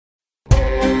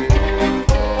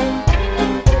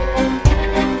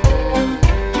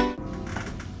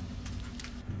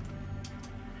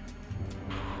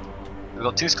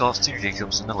got 2 Scots, 2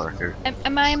 Jacobs, and a lurker.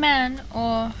 Am I a man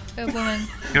or a woman?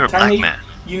 You're a Tammy, black man.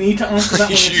 you need to answer that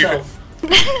one yourself.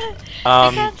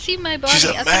 I can't see my body. she's a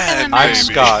I think man, I'm a man. I'm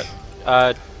Scott.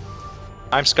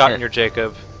 I'm Scott Yeah. and you're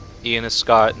Jacob. Ian is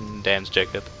Scott and Dan's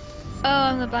Jacob. Oh,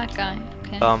 I'm the black guy.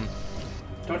 Okay. Don't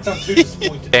sound too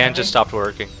disappointed. Dan just stopped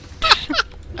working.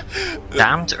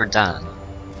 Damned or Dan?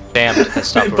 Damn, has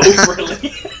stopped working. Both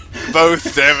really.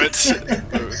 Both, damn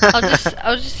it.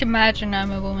 I'll just imagine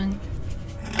I'm a woman.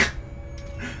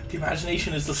 The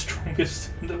imagination is the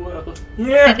strongest in the world.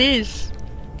 It is.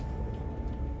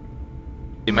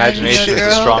 The imagination is the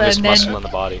Girl, strongest and then- muscle in the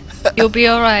body. You'll be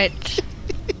alright.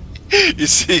 You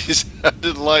see, you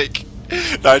sounded like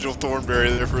Nigel Thornberry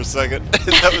there for a second.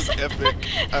 That was epic.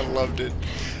 I loved it.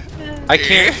 I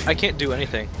can't do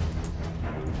anything.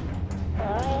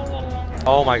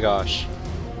 Oh my gosh.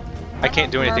 I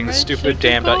can't do anything. The stupid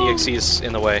damn.exe is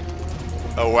in the way.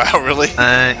 Oh wow, really?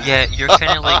 Yeah, you're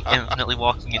kind of like infinitely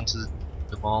walking into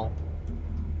the wall.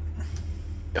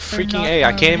 Freaking A,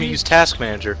 I can't even use Task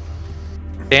Manager.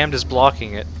 Damned is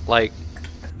blocking it. Like,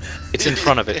 it's in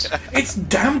front of it. It's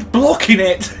damned blocking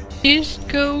it!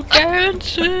 Disco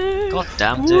dancing! God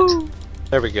damned Woo. it.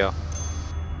 There we go.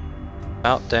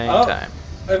 About dang Oh. time.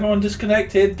 Everyone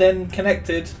disconnected, then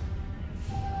connected.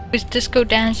 It's disco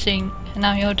dancing, and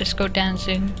now you're disco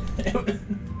dancing.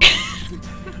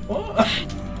 What?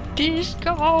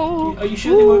 Disco! Are you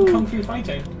sure they weren't Kung Fu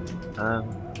fighting?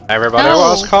 Everybody No.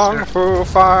 was kung fu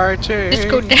fighting.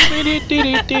 Disco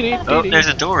dancing! Oh, there's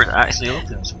a door that actually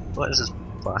opens. What is this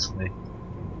blasphemy?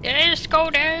 Disco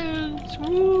dance!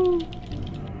 Woo!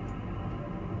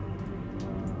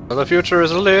 Well, the future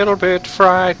is a little bit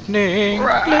frightening.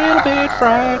 Little bit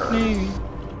frightening.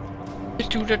 Let's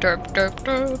do the derp derp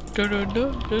derp derp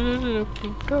derp derp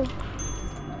derp derp.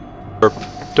 Derp,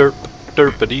 derp,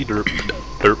 derpity derp,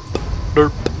 derp,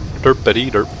 derp,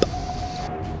 derpity derp.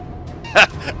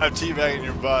 I'm teabagging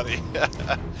your body.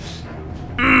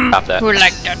 Stop that. Who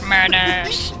like that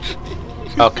murders?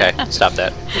 Okay, stop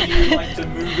that. You like to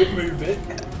move it.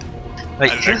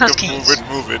 Wait, I who like has to keys?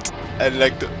 move it. I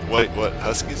like to. Wait, what?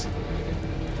 Huskies?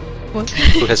 What?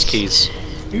 Who has keys?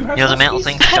 Who has You know the metal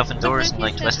huskies? things that open doors and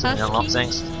like twist them and unlock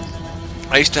things?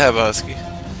 I used to have a husky.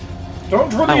 Don't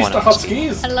run I these want to a husky.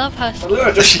 huskies! I love huskies.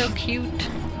 Allergic. They're so cute.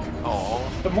 Oh.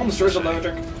 The monster is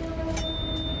allergic.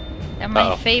 They're my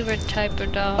Uh-oh. favorite type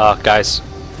of dog. Guys.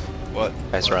 What?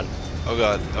 Guys, run. Oh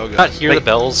god. Oh god. Not hear Wait. the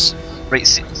bells. Right,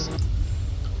 see,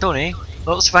 Tony,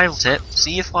 little survival tip,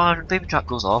 see if our baby trap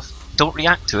goes off, don't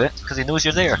react to it, because he knows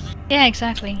you're there. Yeah,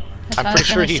 exactly. That's I'm what I pretty was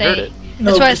sure gonna he say. heard it. No,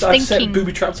 That's what I was because I've set thinking.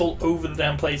 booby traps all over the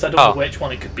damn place. I don't Oh. know which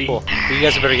one it could be. Cool. You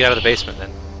guys had better get out of the basement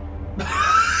then.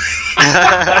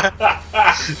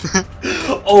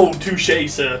 Oh, touche,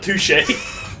 sir. Touche.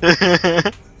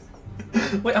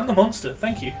 Wait, I'm the monster.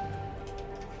 Thank you.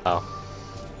 Oh.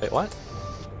 Wait, what?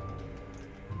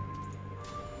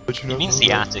 He means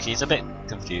the attic, he's a bit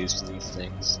confused with these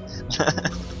things.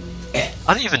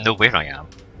 I don't even know where I am.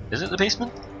 Is it the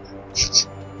basement?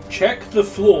 Check the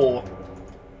floor.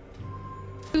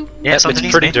 Yeah, it's It's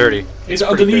underneath pretty me. dirty. It's pretty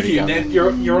underneath dirty, you, yeah. Ned.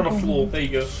 You're on a floor. There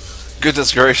you go.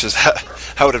 Goodness gracious.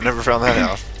 I would have never found that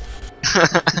out.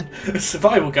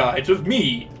 Survival guide with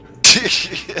me.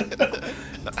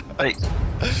 Right,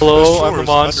 Hello, There's I'm the floors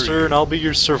monster, under you. and I'll be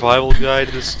your survival guide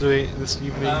this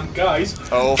evening. Guys.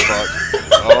 Oh fuck.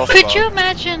 Oh fuck. Could you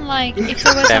imagine, like, if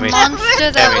there was Tammy. a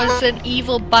monster that Tammy. was an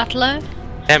evil butler?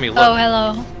 Tammy, look. Oh,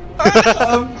 hello.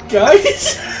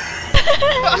 Guys.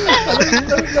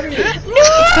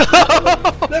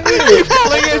 Let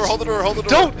me in. Hold the door, hold the door.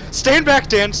 Don't! Stand back,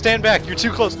 Dan, stand back. You're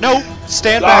too close. No!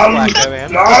 Stand back, black guy, man.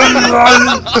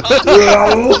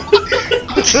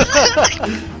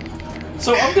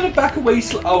 So I'm gonna back away.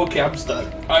 Oh, okay, I'm stuck.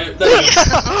 There you go.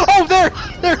 Oh, there!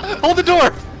 There! Hold the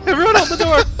door! Everyone hold the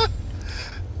door!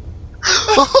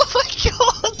 oh my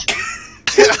god!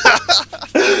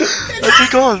 Where's he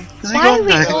gone? Is he Why are gone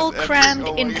we now? all Epic. crammed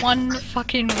Oh in my one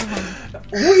fucking room?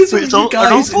 What is Wait, with are you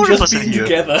guys all and four of just us in being here?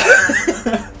 together?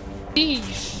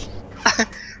 Jeez.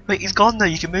 Wait, he's gone now,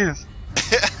 you can move.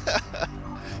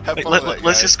 Have Wait, fun let- with that,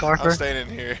 let's guys. just scarf her. I'm staying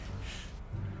in here.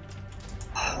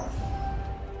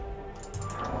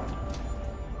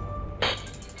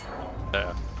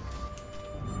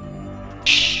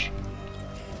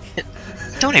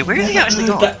 Tony, where is he actually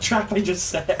gone? That trap I just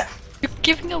set. You're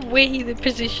giving away the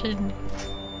position.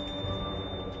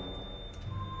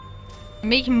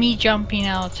 Making me jumpy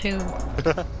now, too.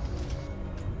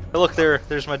 Oh, look there,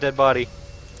 there's my dead body.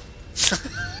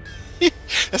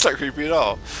 That's not creepy at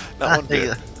all. Not Ah, one there you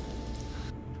bit. go.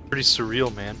 Pretty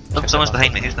surreal, man. Oh, someone's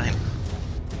behind me, who's behind me?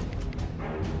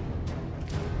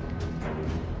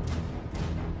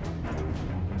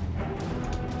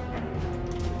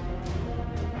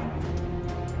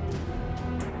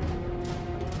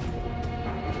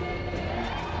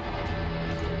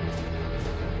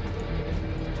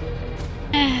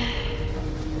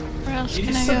 else You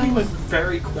can just I suddenly go? went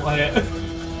very quiet.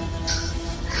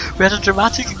 We had a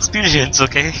dramatic experience,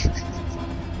 okay?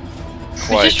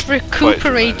 We're just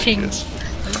recuperating.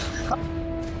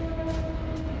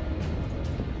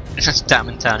 It's just Tam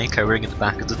and Tony cowering at the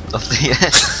back of the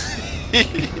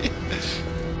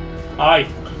Aye.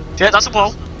 Yeah, that's a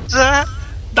ball.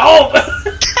 No!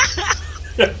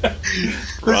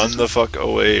 Run the fuck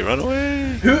away, run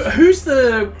away. Who's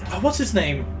the... Oh, what's his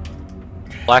name?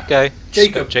 Black guy?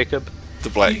 Jacob. Jacob? The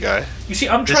black guy. You see,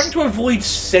 I'm trying to avoid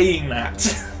saying that.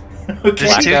 There's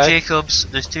Okay. two guy? Jacobs.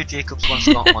 There's two Jacobs. One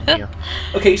Scott, one here.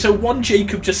 Okay, so one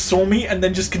Jacob just saw me and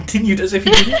then just continued as if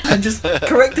he didn't and just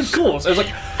corrected course. I was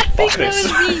like, I think fuck that this.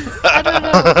 was me. I don't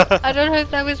know. I don't know if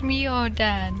that was me or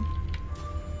Dan.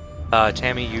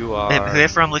 Tammy, you are...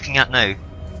 Whoever I'm looking at now.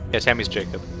 Yeah, Tammy's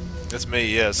Jacob. That's me,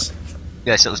 yes.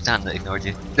 Yes, it was Dan that ignored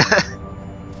you.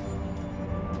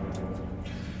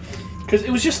 Because it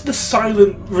was just the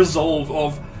silent resolve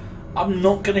of, I'm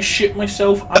not gonna shit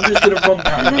myself, I'm just gonna run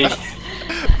down.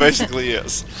 Basically,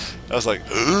 yes. I was like,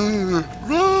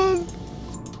 run!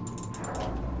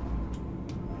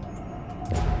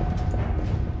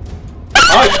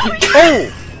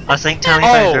 Oh! I think Tony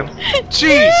found him.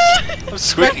 Jeez! I'm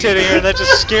spectating her and that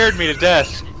just scared me to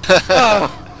death.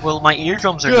 Well, my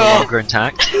eardrums are no longer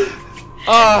intact.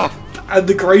 And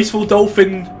the graceful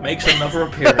dolphin makes another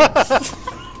appearance.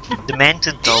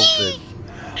 Demented dolphin.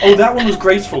 Oh, that one was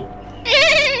graceful.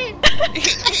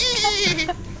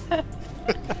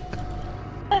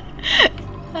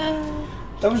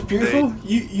 That was beautiful.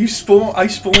 You spawned, I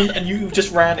spawned, and you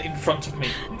just ran in front of me.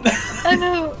 I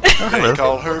know. They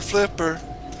call her Flipper.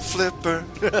 Flipper.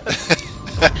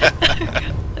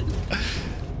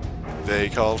 They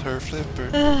called her Flipper.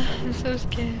 I'm so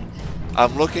scared.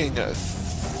 I'm looking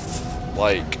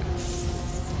like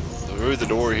through the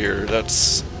door here.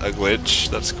 That's a glitch.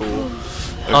 That's cool.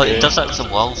 Okay. Oh, it does that to some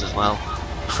walls as well.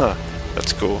 Huh.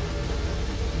 That's cool.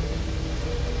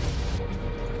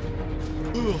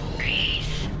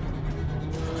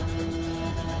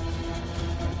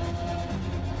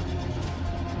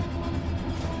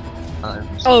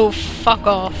 Oh, fuck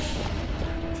off.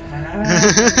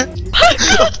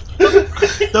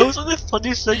 That was the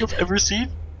funniest thing I've ever seen.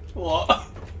 What?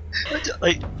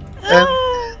 Like,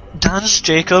 Dan's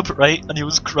Jacob, right? And he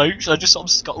was crouched. I just saw him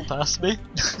scuttle past me.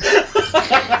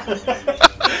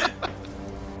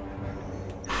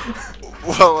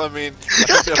 Well, I mean,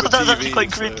 I think God, I'm a that's TV,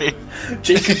 quite so- creepy.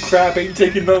 Jacob Crab ain't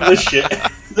taking none of this shit.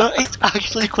 That is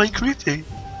actually quite creepy.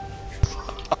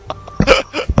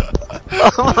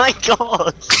 Oh my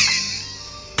god!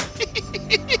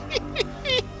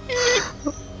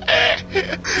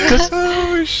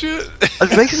 Oh shit! As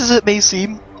racist as it may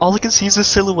seem, all I can see is a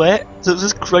silhouette. So it's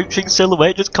this crouching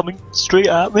silhouette just coming straight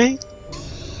at me.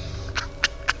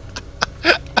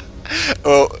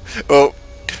 Oh,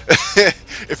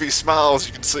 if he smiles,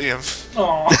 you can see him.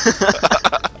 Aww.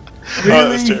 Oh,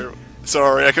 that's terrible.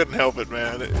 Sorry, I couldn't help it,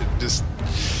 man. It just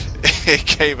it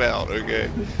came out. Okay.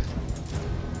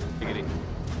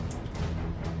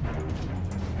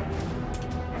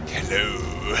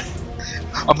 Hello.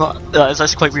 I'm not. It's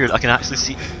actually quite weird. I can actually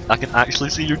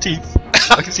see your teeth.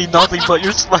 I can see nothing but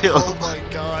your smile. Oh my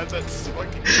god, that's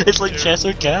fucking. It's like terrible.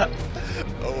 Cheshire Cat.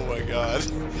 Oh my god,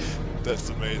 that's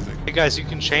amazing. Hey guys, you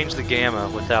can change the gamma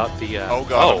without the. Oh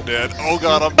god, I'm dead. Oh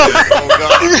god, I'm dead. Oh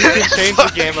god, I'm You dead. can change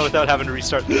the gamma without having to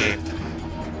restart the game.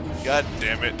 God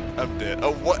damn it, I'm dead.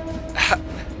 Oh what?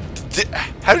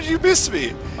 How did you miss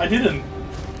me? I didn't.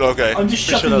 Okay. I'm just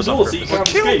Pretty shutting sure the that was on door so you Well, can't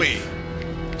kill escape.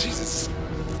 me. Jesus.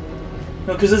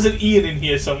 No, because there's an Iain in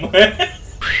here somewhere.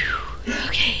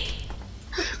 Okay.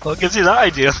 What gives you that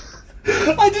idea?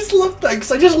 I just loved that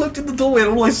because I just looked in the doorway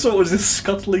and all I saw was this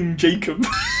scuttling Jacob.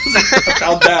 I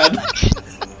found Dad.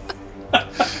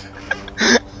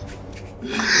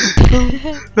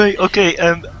 Right. Okay.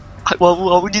 Well,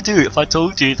 what would you do if I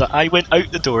told you that I went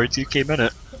out the door and you came in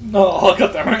it? No, oh,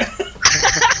 God damn it.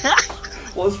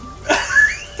 What's...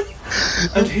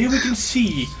 And here we can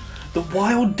see the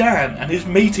wild Dan and his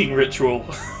mating ritual.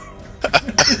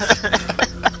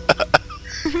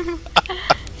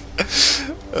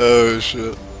 Oh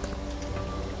shit.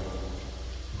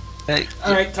 Hey,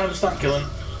 Alright, time to start killing.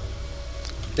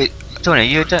 wait, Tony, are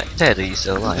you dead? Are you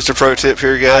still alive? Just a pro tip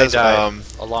here, guys. I died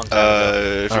a long time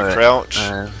ago If you Alright, crouch,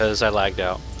 because I lagged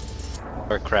out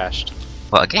or crashed.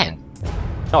 What again?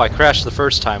 No, I crashed the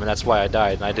first time, and that's why I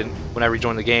died. And I didn't. When I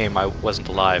rejoined the game, I wasn't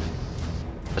alive.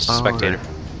 Just a Oh, spectator. right.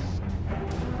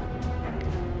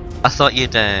 I thought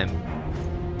you'd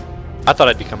I thought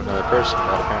I'd become another person,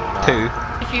 but apparently not.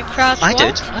 poo. If you crouch, I what?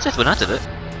 did. I did when I did it.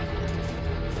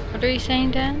 What are you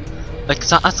saying, Dan? Like,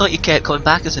 'cause I thought you kept coming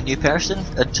back as a new person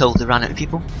until they ran out of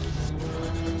people.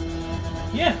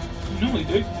 Yeah, you normally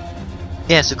do.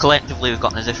 Yeah, so collectively we've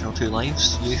got an additional 2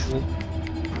 lives, usually.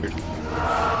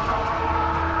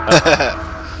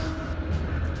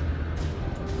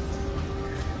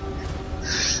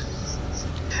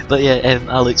 But yeah,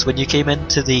 Alex, when you came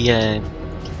into the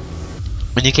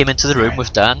room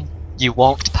with Dan, you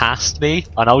walked past me,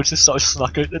 and I was just sort of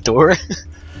snuck out the door.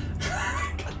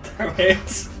 Damn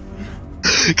it.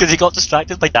 Because he got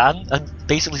distracted by Dan, and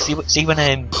basically see when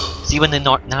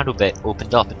the narrow bit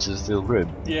opened up into the full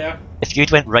room. Yeah. If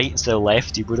you'd went right instead of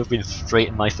left, you would have been straight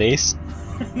in my face.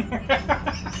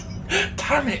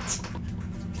 Damn it!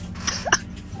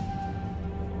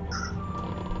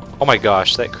 Oh my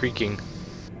gosh, that creaking.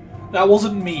 That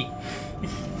wasn't me.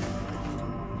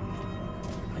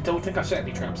 I don't think I set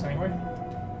any traps anyway.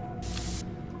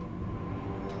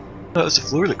 That was the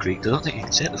floor that creaked. I don't think you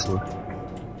can set the floor.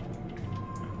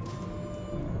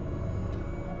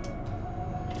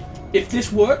 If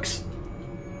this works,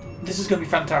 this is going to be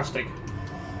fantastic.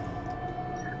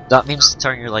 That means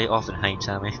turn your light off and hide,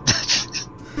 Tammy.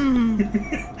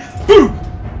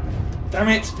 Damn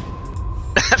it!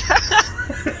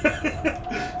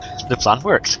 The plan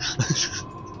worked.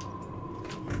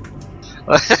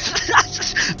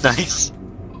 Nice.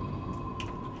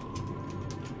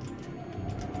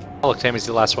 Oh look, Tammy's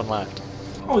the last one left.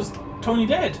 Oh, is Tony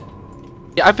dead?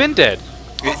 Yeah, I've been dead.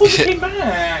 I thought he came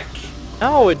back!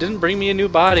 No, it didn't bring me a new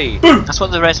body. That's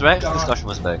what the resurrection discussion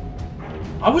was about.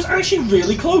 I was actually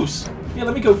really close. Yeah,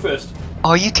 let me go first.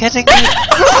 Are you kidding me?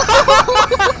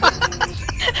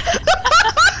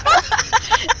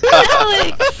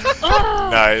 Alex! Oh.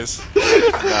 Nice.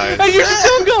 And Nice. you're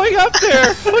still going up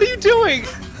there! What are you doing?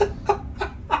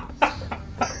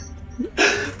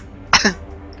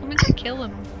 I'm going to kill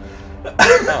him.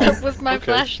 Oh, With my okay.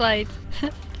 flashlight.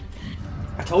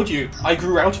 I told you, I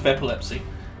grew out of epilepsy.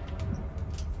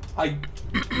 I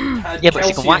had Yeah, but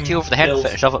she can whack calcium you over the head with it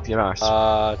pills. and shove up your arse.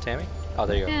 Tammy? Oh,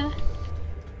 there you go. Yeah. I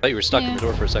thought you were stuck in Yeah. the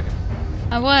door for a second.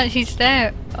 I was, he's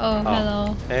there. Oh,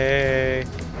 hello. Hey.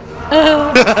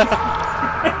 Oh.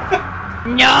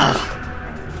 No!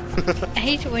 I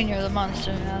hate it when you're the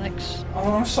monster, Alex.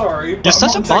 Oh, I'm sorry. but You're I'm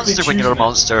such a not exactly monster when you're a choosing it.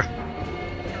 monster.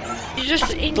 You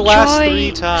just enjoy The last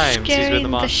 3 times he's been scaring the the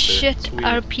monster. shit It's weird.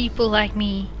 out of people like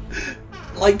me.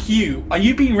 Like you. Are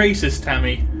you being racist,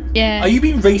 Tammy? Yeah. Are you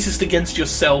being racist against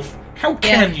yourself? How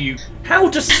can you? How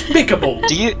despicable!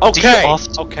 Do you Okay,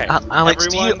 often, okay. Alex,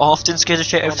 do you Everyone- often scare the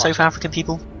shit out of Hold on. South African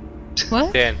people?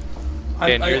 What? Dan. I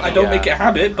you're don't the, make it a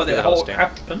habit, but you're it the all host, Dan.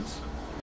 happens.